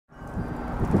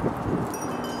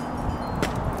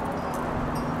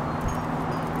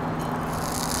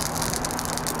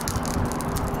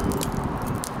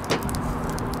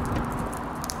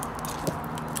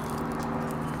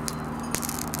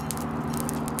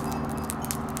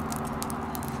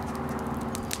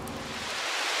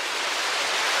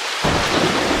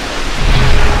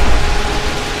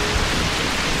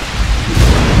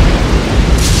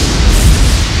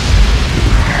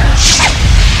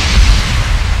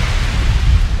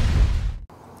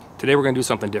Today we're going to do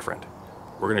something different.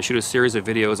 We're going to shoot a series of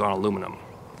videos on aluminum.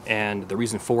 And the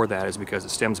reason for that is because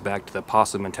it stems back to the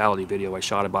possum mentality video I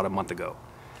shot about a month ago.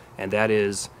 And that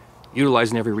is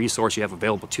utilizing every resource you have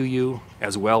available to you,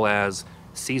 as well as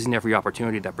seizing every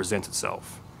opportunity that presents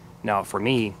itself. Now for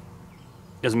me,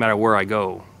 it doesn't matter where I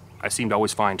go, I seem to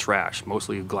always find trash,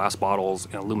 mostly glass bottles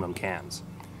and aluminum cans.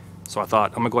 So I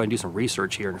thought I'm going to go ahead and do some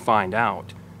research here and find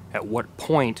out at what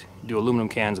point do aluminum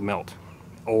cans melt,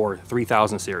 or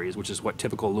 3000 series, which is what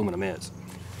typical aluminum is.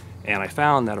 And I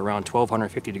found that around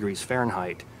 1250 degrees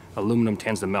Fahrenheit, aluminum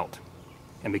tends to melt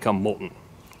and become molten.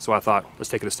 So I thought, let's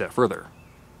take it a step further.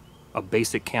 A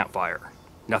basic campfire.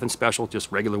 Nothing special,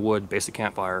 just regular wood, basic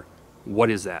campfire.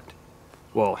 What is that?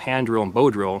 Well, hand drill and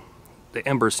bow drill, the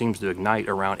ember seems to ignite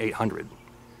around 800.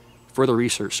 Further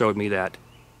research showed me that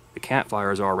the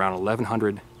campfires are around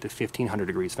 1100 to 1500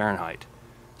 degrees Fahrenheit.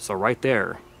 So right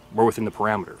there, we're within the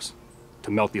parameters to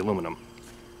melt the aluminum.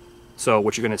 So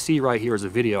what you're going to see right here is a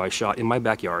video I shot in my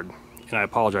backyard, and I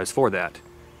apologize for that,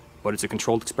 but it's a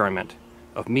controlled experiment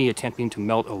of me attempting to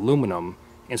melt aluminum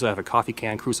inside of a coffee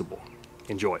can crucible.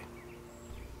 Enjoy.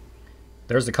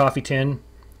 There's the coffee tin.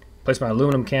 Place my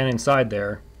aluminum can inside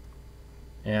there,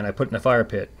 and I put it in a fire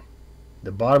pit.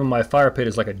 The bottom of my fire pit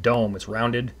is like a dome. It's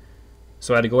rounded,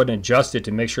 so I had to go ahead and adjust it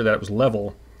to make sure that it was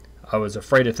level. I was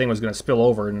afraid the thing was going to spill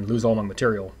over and lose all my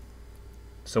material.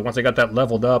 So once I got that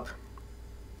leveled up,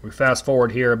 we fast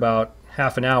forward here about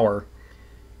half an hour,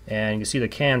 and you can see the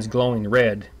cans glowing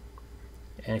red.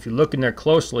 And if you look in there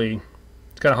closely,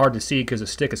 it's kind of hard to see because the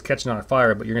stick is catching on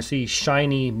fire, but you're going to see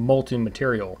shiny molten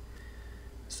material.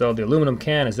 So the aluminum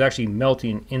can is actually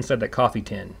melting inside that coffee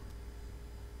tin.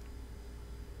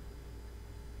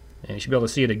 And you should be able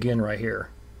to see it again right here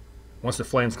once the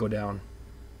flames go down.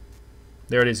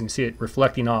 There it is. You can see it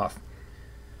reflecting off.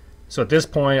 So at this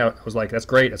point I was like, that's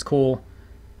great, that's cool.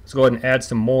 Let's go ahead and add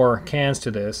some more cans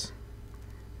to this.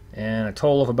 And a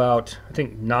total of about, I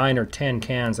think, 9 or 10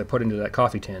 cans I put into that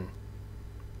coffee tin.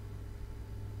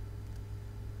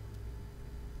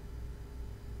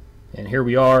 And here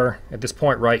we are at this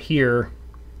point right here.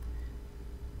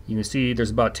 You can see there's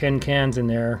about 10 cans in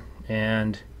there,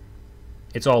 and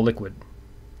it's all liquid.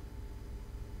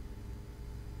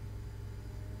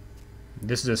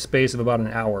 This is a space of about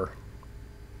an hour.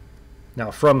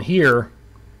 Now from here,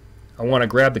 I want to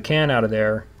grab the can out of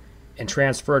there and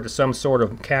transfer it to some sort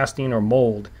of casting or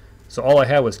mold. So all I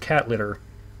had was cat litter.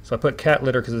 So I put cat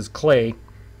litter because it's clay,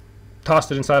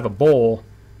 tossed it inside of a bowl,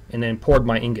 and then poured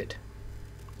my ingot.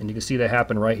 And you can see that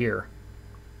happen right here.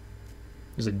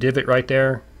 There's a divot right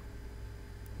there.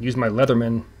 Use my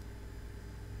Leatherman.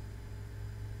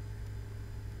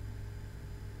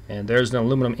 And there's an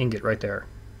aluminum ingot right there.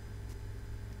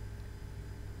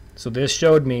 So this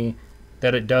showed me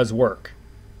that it does work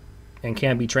and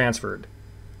can be transferred.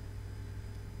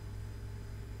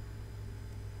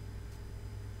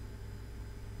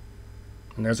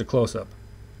 And there's a close-up.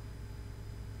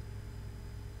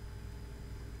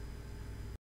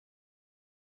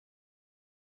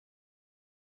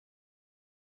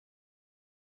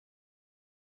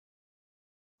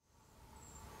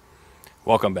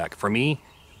 Welcome back. For me,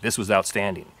 this was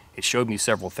outstanding. It showed me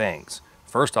several things.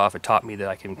 First off, it taught me that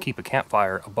I can keep a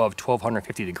campfire above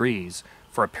 1250 degrees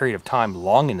for a period of time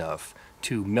long enough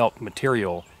to melt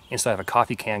material inside of a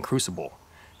coffee can crucible.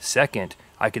 Second,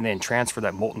 I can then transfer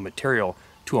that molten material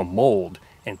to a mold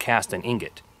and cast an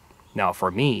ingot. Now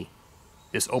for me,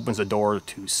 this opens the door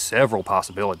to several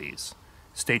possibilities.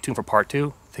 Stay tuned for part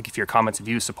 2. Thank you for your comments,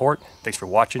 views, support. Thanks for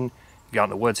watching. Get out in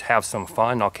the woods, have some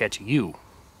fun. I'll catch you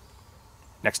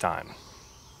next time.